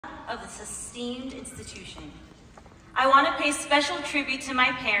of this esteemed institution. I want to pay special tribute to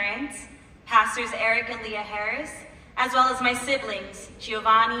my parents, Pastors Eric and Leah Harris, as well as my siblings,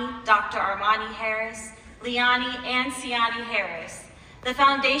 Giovanni, Dr. Armani Harris, Liani, and Siani Harris. The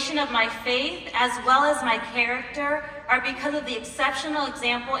foundation of my faith, as well as my character, are because of the exceptional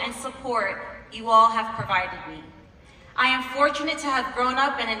example and support you all have provided me. I am fortunate to have grown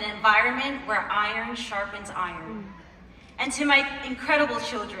up in an environment where iron sharpens iron. And to my incredible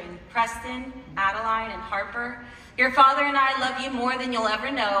children, Preston, Adeline, and Harper, your father and I love you more than you'll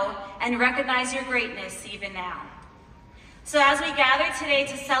ever know and recognize your greatness even now. So as we gather today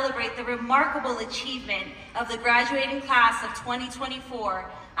to celebrate the remarkable achievement of the graduating class of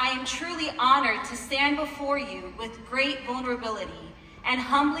 2024, I am truly honored to stand before you with great vulnerability and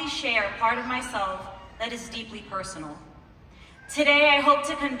humbly share a part of myself that is deeply personal. Today, I hope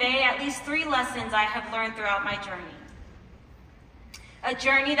to convey at least 3 lessons I have learned throughout my journey. A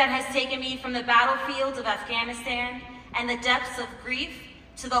journey that has taken me from the battlefields of Afghanistan and the depths of grief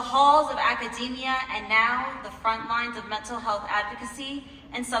to the halls of academia and now the front lines of mental health advocacy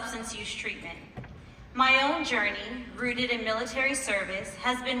and substance use treatment. My own journey, rooted in military service,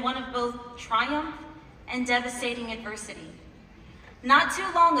 has been one of both triumph and devastating adversity. Not too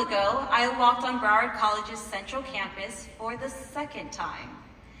long ago, I walked on Broward College's central campus for the 2nd time.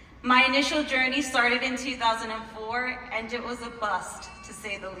 My initial journey started in 2004, and it was a bust, to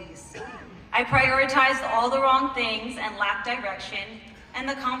say the least. I prioritized all the wrong things and lacked direction and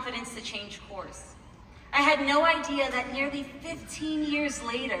the confidence to change course. I had no idea that nearly 15 years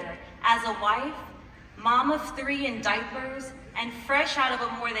later, as a wife, mom of 3 in diapers, and fresh out of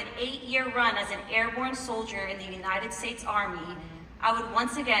a more than 8-year run as an airborne soldier in the United States Army, I would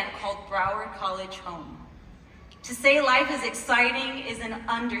once again call Broward College home. To say life is exciting is an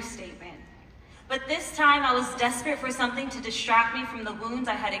understatement. But this time I was desperate for something to distract me from the wounds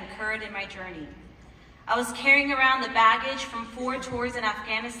I had incurred in my journey. I was carrying around the baggage from 4 tours in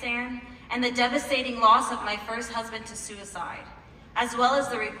Afghanistan and the devastating loss of my first husband to suicide, as well as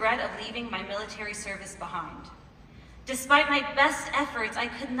the regret of leaving my military service behind. Despite my best efforts, I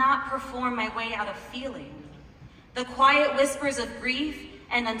could not perform my way out of feeling. The quiet whispers of grief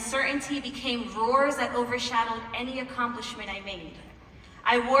and uncertainty became roars that overshadowed any accomplishment I made.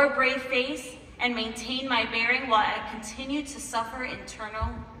 I wore a brave face and maintained my bearing while I continued to suffer internal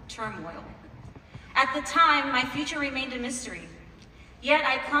turmoil. At the time, my future remained a mystery. Yet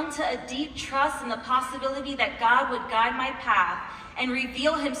I clung to a deep trust in the possibility that God would guide my path and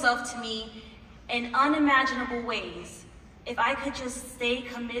reveal himself to me in unimaginable ways if I could just stay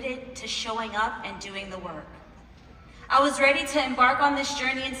committed to showing up and doing the work. I was ready to embark on this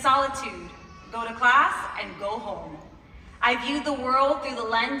journey in solitude, go to class and go home. I viewed the world through the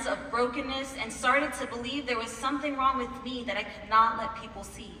lens of brokenness and started to believe there was something wrong with me that I could not let people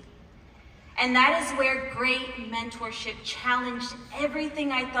see. And that is where great mentorship challenged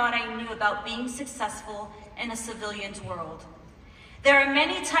everything I thought I knew about being successful in a civilian's world. There are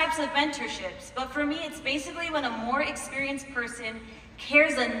many types of mentorships, but for me, it's basically when a more experienced person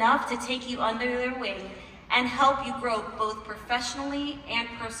cares enough to take you under their wing and help you grow both professionally and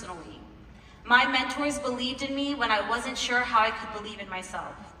personally. My mentors believed in me when I wasn't sure how I could believe in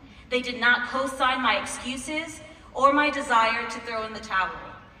myself. They did not co-sign my excuses or my desire to throw in the towel.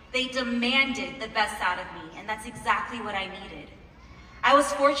 They demanded the best out of me, and that's exactly what I needed. I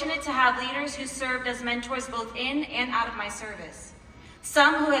was fortunate to have leaders who served as mentors both in and out of my service.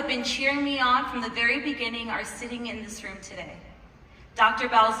 Some who have been cheering me on from the very beginning are sitting in this room today. Dr.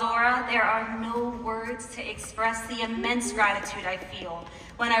 Balzora, there are no words to express the immense gratitude I feel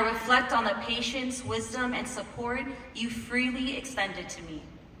when I reflect on the patience, wisdom, and support you freely extended to me.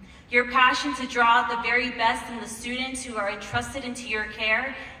 Your passion to draw out the very best in the students who are entrusted into your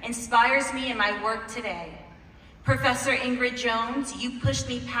care inspires me in my work today. Professor Ingrid Jones, you pushed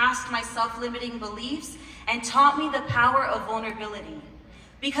me past my self-limiting beliefs and taught me the power of vulnerability.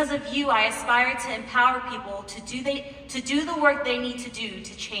 Because of you, I aspire to empower people to do the work they need to do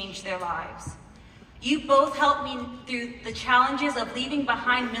to change their lives. You both helped me through the challenges of leaving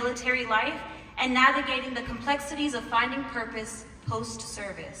behind military life and navigating the complexities of finding purpose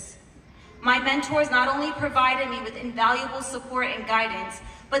post-service. My mentors not only provided me with invaluable support and guidance,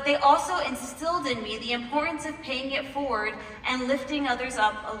 but they also instilled in me the importance of paying it forward and lifting others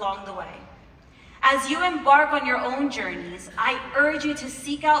up along the way. As you embark on your own journeys, I urge you to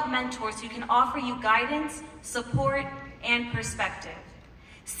seek out mentors who can offer you guidance, support, and perspective.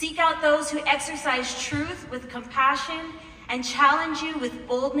 Seek out those who exercise truth with compassion and challenge you with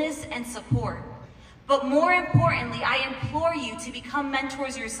boldness and support. But more importantly, I implore you to become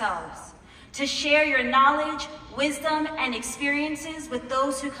mentors yourselves. to share your knowledge, wisdom, and experiences with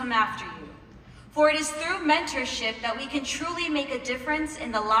those who come after you. For it is through mentorship that we can truly make a difference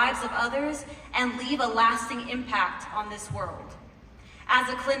in the lives of others and leave a lasting impact on this world. As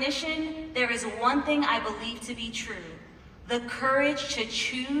a clinician, there is one thing I believe to be true. The courage to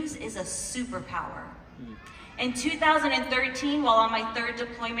choose is a superpower. In 2013, while on my 3rd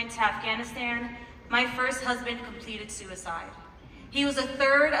deployment to Afghanistan, my first husband completed suicide. He was the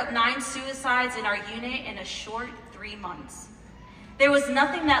 3rd of 9 suicides in our unit in a short 3 months. There was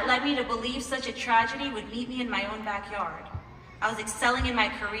nothing that led me to believe such a tragedy would meet me in my own backyard. I was excelling in my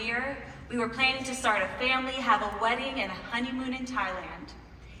career. We were planning to start a family, have a wedding, and a honeymoon in Thailand.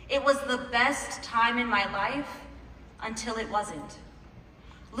 It was the best time in my life until it wasn't.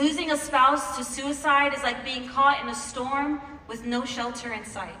 Losing a spouse to suicide is like being caught in a storm with no shelter in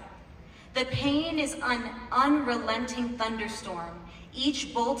sight. The pain is an unrelenting thunderstorm,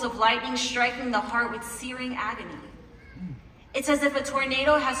 each bolt of lightning striking the heart with searing agony. It's as if a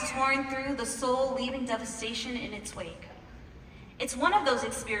tornado has torn through the soul, leaving devastation in its wake. It's one of those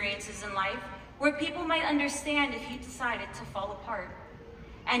experiences in life where people might understand if you decided to fall apart.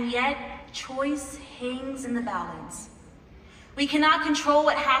 And yet, choice hangs in the balance. We cannot control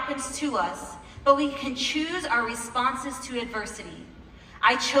what happens to us, but we can choose our responses to adversity.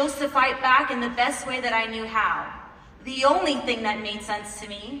 I chose to fight back in the best way that I knew how. The only thing that made sense to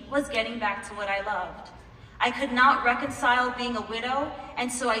me was getting back to what I loved. I could not reconcile being a widow,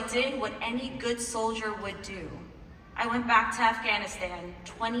 and so I did what any good soldier would do. I went back to Afghanistan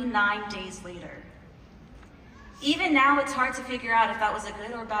 29 days later. Even now, it's hard to figure out if that was a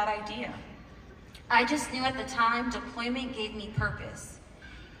good or bad idea. I just knew at the time deployment gave me purpose.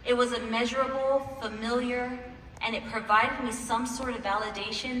 It was immeasurable, familiar, and it provided me some sort of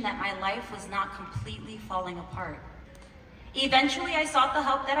validation that my life was not completely falling apart. Eventually, I sought the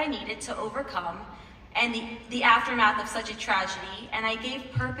help that I needed to overcome and the aftermath of such a tragedy, and I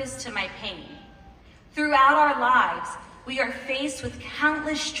gave purpose to my pain. Throughout our lives, we are faced with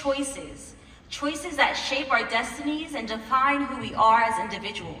countless choices that shape our destinies and define who we are as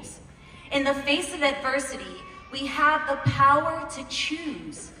individuals. In the face of adversity, we have the power to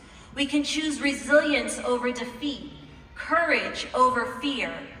choose. We can choose resilience over defeat, courage over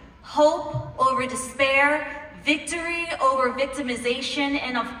fear, hope over despair, victory over victimization,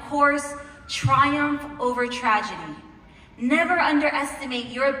 and of course, triumph over tragedy. Never underestimate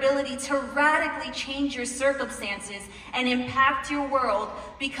your ability to radically change your circumstances and impact your world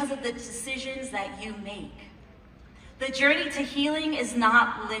because of the decisions that you make. The journey to healing is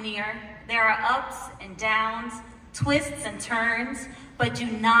not linear. There are ups and downs, twists and turns, but do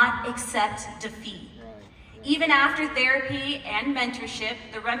not accept defeat. Even after therapy and mentorship,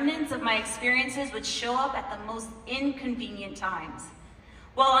 the remnants of my experiences would show up at the most inconvenient times.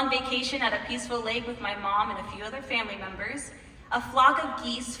 While on vacation at a peaceful lake with my mom and a few other family members, a flock of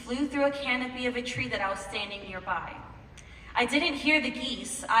geese flew through a canopy of a tree that I was standing nearby. I didn't hear the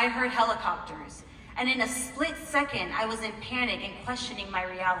geese, I heard helicopters, and in a split second, I was in panic and questioning my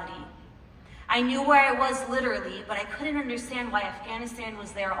reality. I knew where I was literally, but I couldn't understand why Afghanistan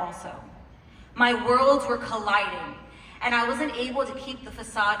was there also. My worlds were colliding, and I wasn't able to keep the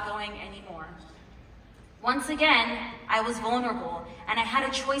facade going anymore. Once again, I was vulnerable, and I had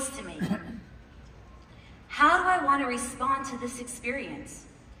a choice to make. How do I want to respond to this experience?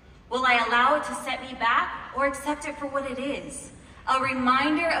 Will I allow it to set me back, or accept it for what it is? A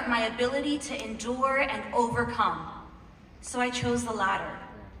reminder of my ability to endure and overcome. So I chose the latter.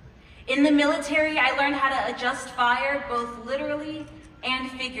 In the military, I learned how to adjust fire both literally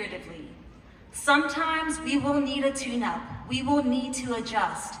and figuratively. Sometimes we will need a tune-up. We will need to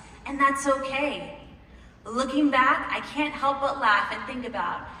adjust, and that's okay. Looking back, I can't help but laugh and think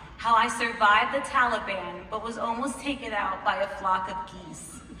about how I survived the Taliban, but was almost taken out by a flock of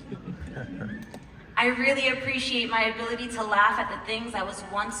geese. I really appreciate my ability to laugh at the things I was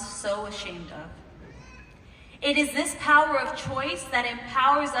once so ashamed of. It is this power of choice that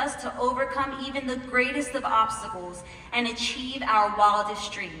empowers us to overcome even the greatest of obstacles and achieve our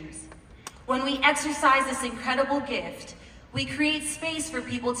wildest dreams. When we exercise this incredible gift, we create space for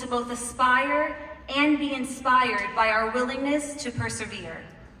people to both aspire and be inspired by our willingness to persevere.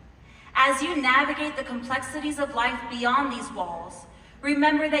 As you navigate the complexities of life beyond these walls,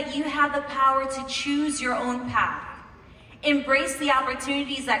 remember that you have the power to choose your own path. Embrace the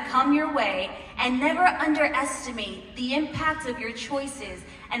opportunities that come your way and never underestimate the impact of your choices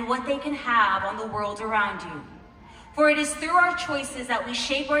and what they can have on the world around you. For it is through our choices that we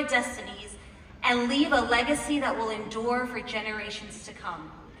shape our destinies and leave a legacy that will endure for generations to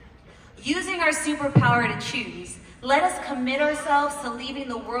come. Using our superpower to choose, Let us commit ourselves to leaving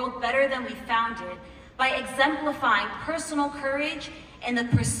the world better than we found it by exemplifying personal courage in the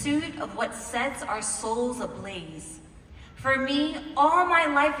pursuit of what sets our souls ablaze. For me, all my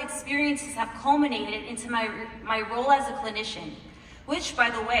life experiences have culminated into my role as a clinician, which, by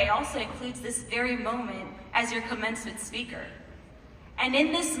the way, also includes this very moment as your commencement speaker. And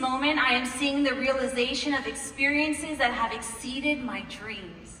in this moment, I am seeing the realization of experiences that have exceeded my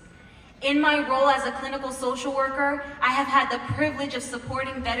dreams. In my role as a clinical social worker, I have had the privilege of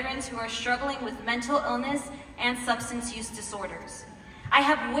supporting veterans who are struggling with mental illness and substance use disorders. I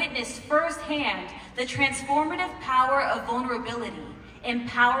have witnessed firsthand the transformative power of vulnerability,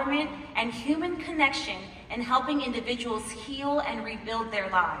 empowerment, and human connection in helping individuals heal and rebuild their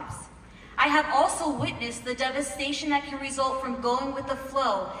lives. I have also witnessed the devastation that can result from going with the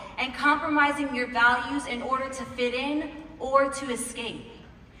flow and compromising your values in order to fit in or to escape.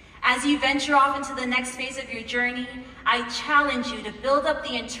 As you venture off into the next phase of your journey, I challenge you to build up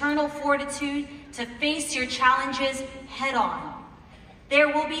the internal fortitude to face your challenges head on. There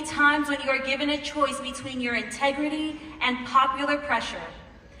will be times when you are given a choice between your integrity and popular pressure.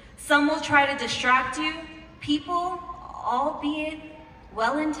 Some will try to distract you. People, albeit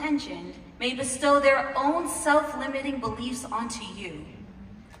well-intentioned, may bestow their own self-limiting beliefs onto you.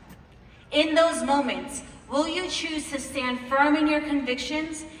 In those moments, will you choose to stand firm in your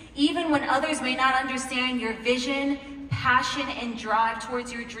convictions, even when others may not understand your vision, passion, and drive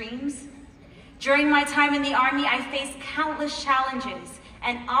towards your dreams? During my time in the Army, I faced countless challenges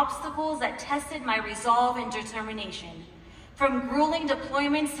and obstacles that tested my resolve and determination. From grueling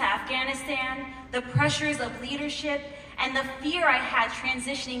deployments to Afghanistan, the pressures of leadership, and the fear I had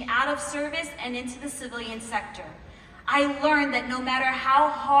transitioning out of service and into the civilian sector, I learned that no matter how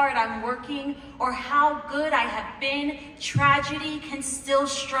hard I'm working or how good I have been, tragedy can still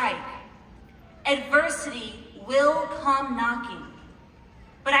strike. Adversity will come knocking,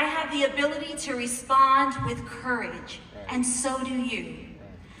 but I have the ability to respond with courage, and so do you.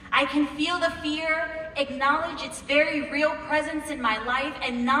 I can feel the fear, acknowledge its very real presence in my life,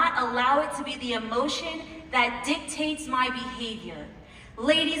 and not allow it to be the emotion that dictates my behavior.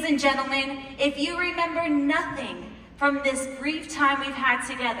 Ladies and gentlemen, if you remember nothing from this brief time we've had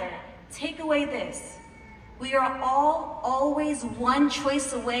together, take away this. We are all always one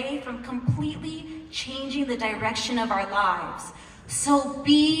choice away from completely changing the direction of our lives. So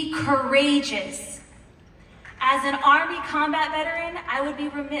be courageous. As an Army combat veteran, I would be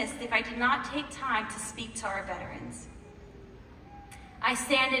remiss if I did not take time to speak to our veterans. I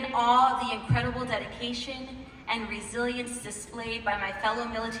stand in awe of the incredible dedication and resilience displayed by my fellow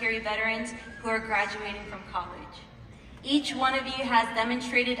military veterans who are graduating from college. Each one of you has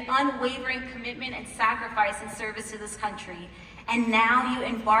demonstrated unwavering commitment and sacrifice in service to this country, and now you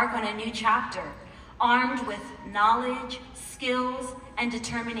embark on a new chapter, armed with knowledge, skills, and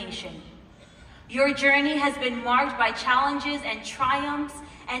determination. Your journey has been marked by challenges and triumphs,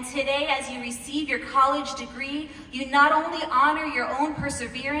 and today, as you receive your college degree, you not only honor your own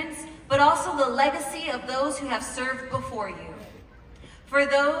perseverance, but also the legacy of those who have served before you. For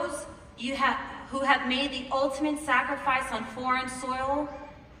those who have made the ultimate sacrifice on foreign soil,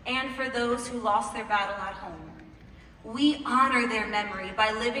 and for those who lost their battle at home, we honor their memory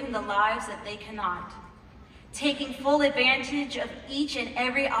by living the lives that they cannot, taking full advantage of each and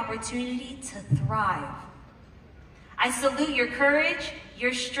every opportunity to thrive. I salute your courage,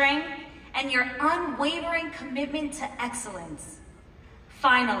 your strength, and your unwavering commitment to excellence.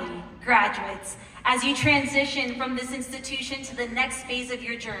 Finally, graduates, as you transition from this institution to the next phase of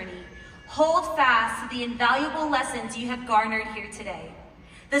your journey, hold fast to the invaluable lessons you have garnered here today.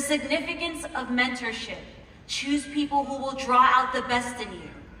 The significance of mentorship. Choose people who will draw out the best in you.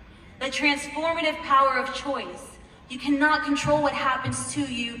 The transformative power of choice. You cannot control what happens to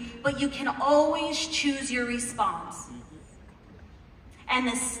you, but you can always choose your response. And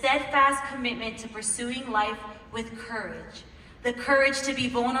the steadfast commitment to pursuing life with courage. The courage to be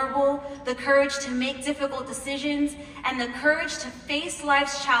vulnerable, the courage to make difficult decisions, and the courage to face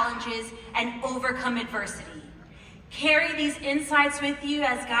life's challenges and overcome adversity. Carry these insights with you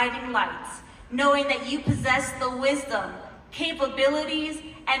as guiding lights, knowing that you possess the wisdom, capabilities,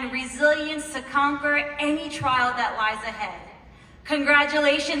 and resilience to conquer any trial that lies ahead.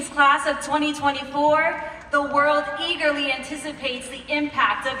 Congratulations, class of 2024. The world eagerly anticipates the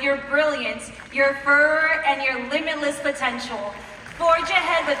impact of your brilliance, your fervor, and your limitless potential. Forge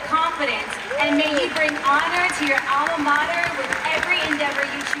ahead with confidence, and may you bring honor to your alma mater with every endeavor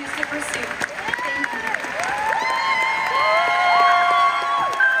you